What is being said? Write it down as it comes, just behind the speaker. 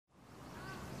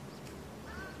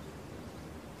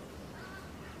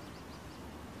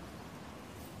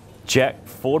Jack,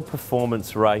 Ford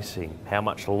Performance Racing, how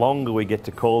much longer we get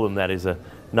to call them, that is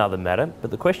another matter.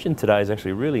 But the question today is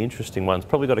actually a really interesting one. It's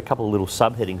probably got a couple of little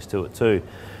subheadings to it too.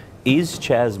 Is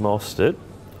Chaz Mostert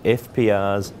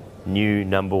FPR's new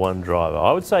 #1 driver?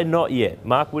 I would say not yet.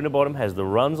 Mark Winterbottom has the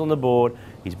runs on the board.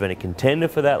 He's been a contender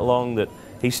for that long that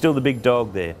he's still the big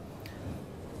dog there.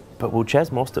 But will Chaz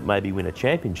Mostert maybe win a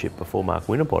championship before Mark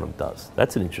Winterbottom does?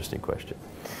 That's an interesting question.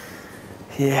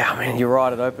 Yeah, I mean, you're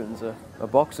right, it opens a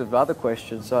box of other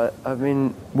questions. I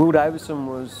mean, Will Davison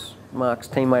was Mark's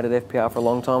teammate at FPR for a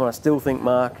long time, and I still think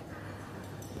Mark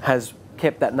has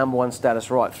kept that #1 status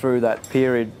right through that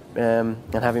period, and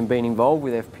having been involved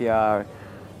with FPR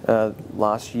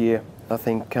last year, I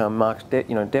think Mark's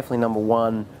definitely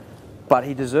 #1, but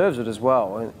he deserves it as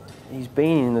well. He's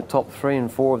been in the top 3 and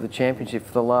 4 of the championship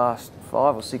for the last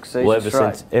 5 or 6 seasons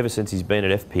well, ever since he's been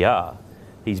at FPR,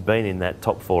 he's been in that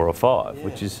top 4 or 5, yeah,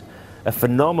 which is a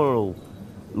phenomenal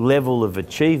level of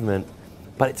achievement,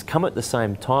 but it's come at the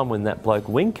same time when that bloke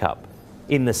Whincup,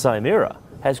 in the same era,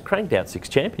 has cranked out 6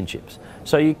 championships.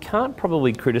 So you can't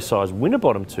probably criticise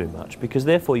Winterbottom too much, because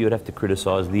therefore you would have to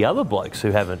criticise the other blokes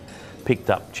who haven't picked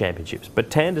up championships. But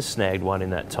Tander snagged one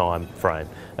in that time frame.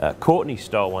 Courtney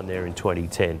stole one there in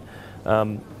 2010.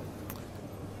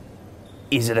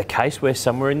 Is it a case where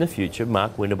somewhere in the future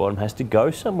Mark Winterbottom has to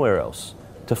go somewhere else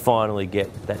to finally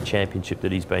get that championship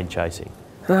that he's been chasing?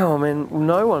 No, I mean,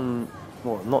 no one,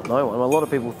 well, not no one, a lot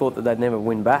of people thought that they'd never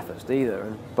win Bathurst either,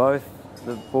 and both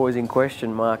the boys in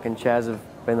question, Mark and Chaz, have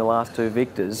been the last 2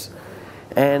 victors.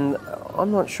 And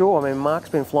I'm not sure, I mean, Mark's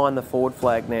been flying the Ford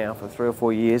flag now for 3 or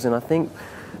 4 years, and I think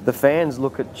the fans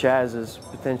look at Chaz as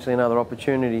potentially another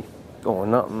opportunity, or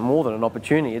not more than an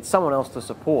opportunity, it's someone else to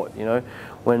support, you know.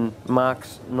 When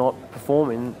Mark's not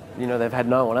performing, you know, they've had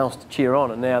no one else to cheer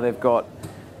on, and now they've got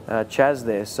Chaz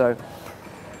there. So,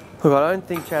 look, I don't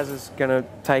think Chaz is going to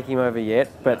take him over yet,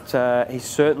 but he's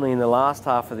certainly in the last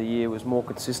half of the year was more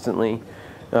consistently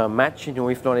matching,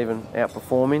 or if not even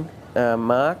outperforming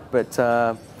Mark. But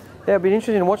yeah, it'll be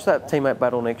interesting to watch that teammate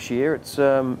battle next year. It's you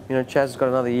know, Chaz has got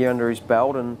another year under his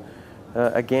belt, and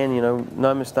again, you know,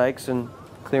 no mistakes and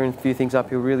clearing a few things up,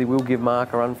 he really will give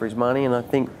Mark a run for his money, and I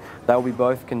think they'll be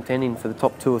both contending for the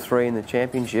top 2 or 3 in the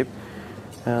championship.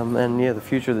 And yeah, the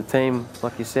future of the team,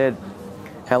 like you said,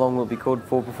 how long will it be called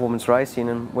Ford Performance Racing,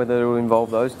 and whether it will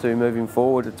involve those two moving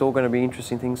forward, it's all going to be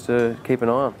interesting things to keep an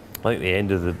eye on. I think the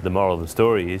end of the moral of the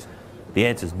story is, the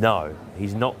answer is no.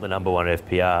 He's not the #1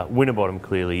 FPR. Winterbottom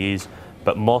clearly is,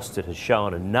 but Mostert has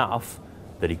shown enough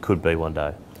that he could be one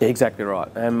day. Yeah, exactly right.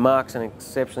 And Mark's an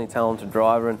exceptionally talented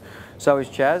driver, and so is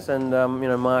Chaz. And you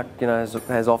know, Mark, you know,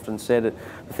 has often said that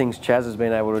the things Chaz has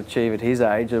been able to achieve at his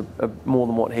age are more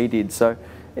than what he did. So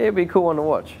yeah, it'd be a cool one to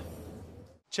watch.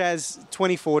 Chaz,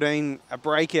 2014, a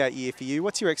breakout year for you.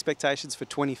 What's your expectations for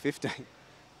 2015?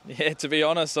 Yeah, to be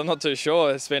honest, I'm not too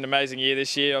sure. It's been an amazing year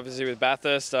this year, obviously with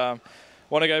Bathurst.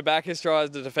 Want to go back as try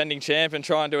as the defending champ and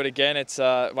try and do it again. It's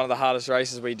one of the hardest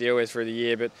races we deal with through the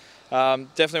year, but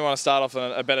definitely want to start off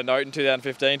on a better note in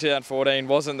 2015. 2014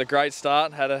 wasn't the great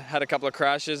start, had a couple of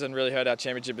crashes and really hurt our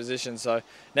championship position. So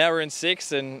now we're in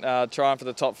 6th and trying for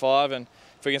the top 5, and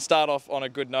if we can start off on a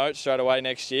good note straight away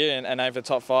next year and aim for the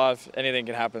top 5, anything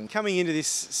can happen. Coming into this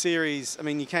series, I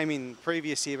mean, you came in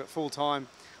previous year, but full-time,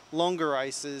 longer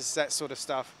races, that sort of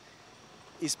stuff.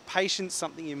 Is patience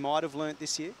something you might have learnt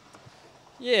this year?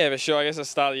 Yeah, for sure. I guess at the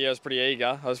start of the year I was pretty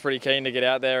eager. I was pretty keen to get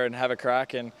out there and have a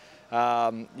crack, and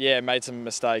yeah, made some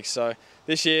mistakes. So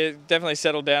this year definitely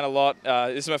settled down a lot.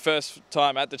 This is my first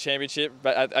time at the championship,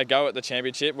 but a go at the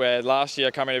championship, where last year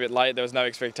I come in a bit late, there was no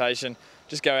expectation.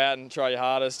 Just go out and try your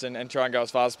hardest and try and go as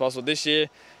fast as possible. This year,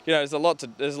 you know, there's a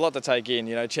lot to take in.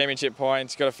 You know, championship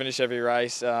points, got to finish every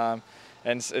race.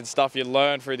 And stuff you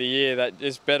learn through the year that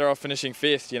is better off finishing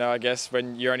 5th, you know, I guess,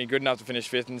 when you're only good enough to finish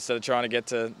 5th instead of trying to get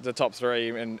to the top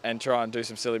 3 and try and do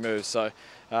some silly moves. So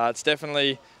it's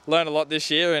definitely learned a lot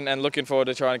this year, and looking forward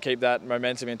to trying to keep that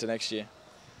momentum into next year.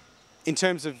 In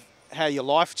terms of how your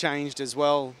life changed as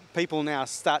well, people now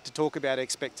start to talk about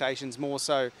expectations more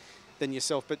so than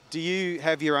yourself, but do you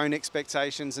have your own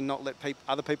expectations and not let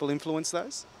other people influence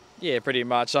those? Yeah, pretty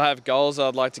much. I have goals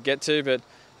I'd like to get to, but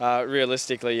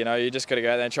realistically, you know, you just got to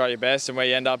go out there and try your best, and where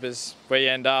you end up is where you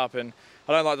end up. And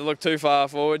I don't like to look too far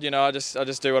forward. You know, I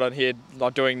just do what I'm here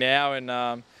like doing now,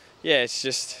 and yeah, it's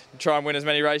just try and win as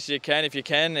many races as you can if you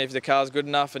can. If the car's good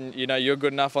enough, and you know you're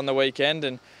good enough on the weekend,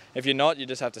 and if you're not, you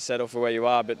just have to settle for where you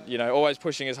are. But you know, always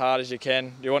pushing as hard as you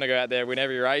can. You want to go out there, win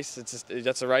every race.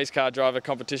 That's a race car driver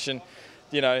competition,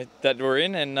 you know, that we're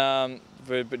in. And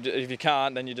but if you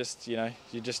can't, then you just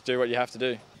do what you have to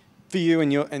do. For you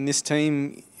and this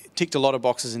team, ticked a lot of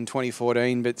boxes in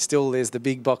 2014, but still there's the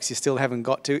big box you still haven't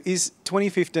got to. Is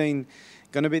 2015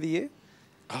 going to be the year?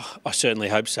 Oh, I certainly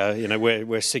hope so. You know,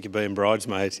 we're sick of being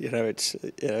bridesmaids. You know, it's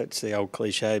the old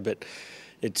cliche, but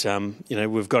it's you know,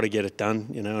 we've got to get it done.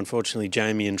 You know, unfortunately,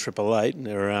 Jamie and 888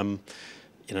 are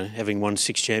you know, having won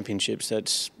 6 championships.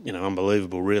 That's, you know,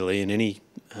 unbelievable, really, in any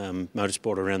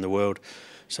motorsport around the world.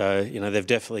 So, you know, they've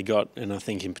definitely got, and I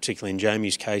think in particularly in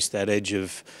Jamie's case, that edge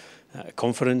of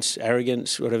confidence,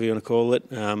 arrogance, whatever you want to call it,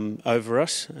 over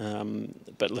us.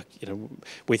 But look, you know,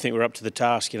 we think we're up to the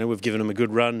task. You know, we've given them a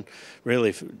good run,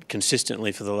 really,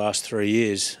 consistently for the last 3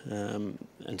 years.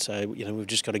 And so, you know, we've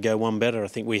just got to go one better. I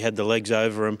think we had the legs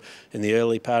over them in the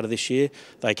early part of this year.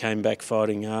 They came back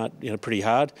fighting hard, you know, pretty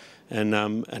hard.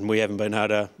 And we haven't been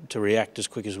able to react as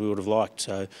quick as we would have liked.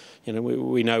 So, you know,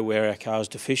 we know where our car's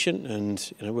deficient,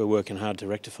 and, you know, we're working hard to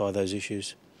rectify those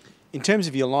issues. In terms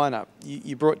of your lineup,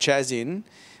 you brought Chaz in.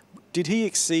 Did he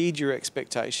exceed your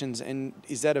expectations, and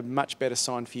is that a much better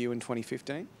sign for you in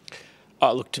 2015?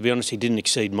 Oh, look, to be honest, he didn't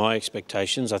exceed my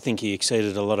expectations. I think he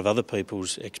exceeded a lot of other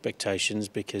people's expectations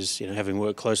because, you know, having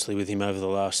worked closely with him over the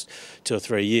last 2 or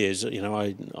 3 years, you know,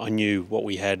 I knew what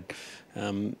we had,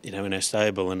 you know, in our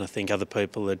stable, and I think other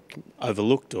people had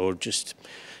overlooked or just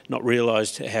not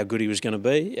realised how good he was going to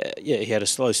be. Yeah, he had a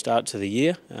slow start to the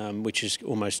year, which is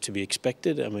almost to be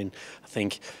expected. I mean, I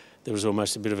think there was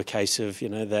almost a bit of a case of, you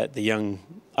know, that the young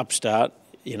upstart,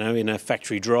 you know, in a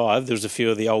factory drive, there was a few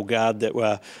of the old guard that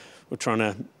were trying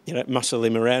to, you know, muscle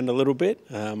him around a little bit.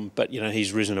 But, you know,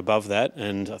 he's risen above that,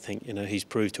 and I think, you know, he's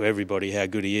proved to everybody how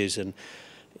good he is. And,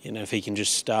 you know, if he can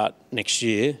just start next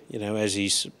year, you know, as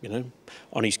he's, you know,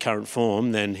 on his current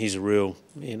form, then he's a real,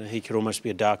 you know, he could almost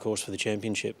be a dark horse for the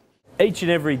championship. Each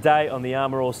and every day on the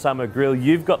Armour All Summer Grill,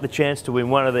 you've got the chance to win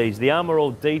one of these, the Armour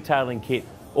All Detailing Kit.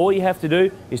 All you have to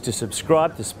do is to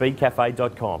subscribe to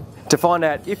speedcafe.com. To find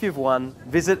out if you've won,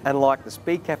 visit and like the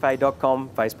speedcafe.com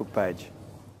Facebook page.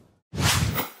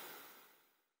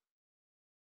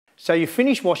 So you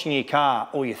finish washing your car,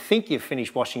 or you think you've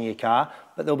finished washing your car,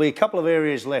 but there'll be a couple of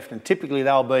areas left, and typically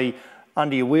they'll be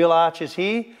under your wheel arches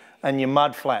here and your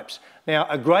mud flaps. Now,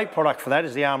 a great product for that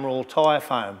is the Armour All Tyre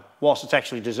Foam. Whilst it's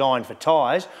actually designed for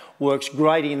tyres, works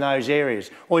great in those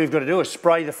areas. All you've got to do is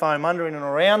spray the foam under in and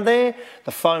around there.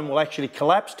 The foam will actually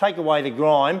collapse, take away the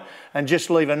grime, and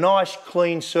just leave a nice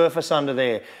clean surface under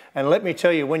there. And let me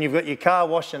tell you, when you've got your car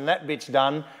washed and that bit's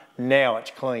done, now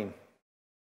it's clean.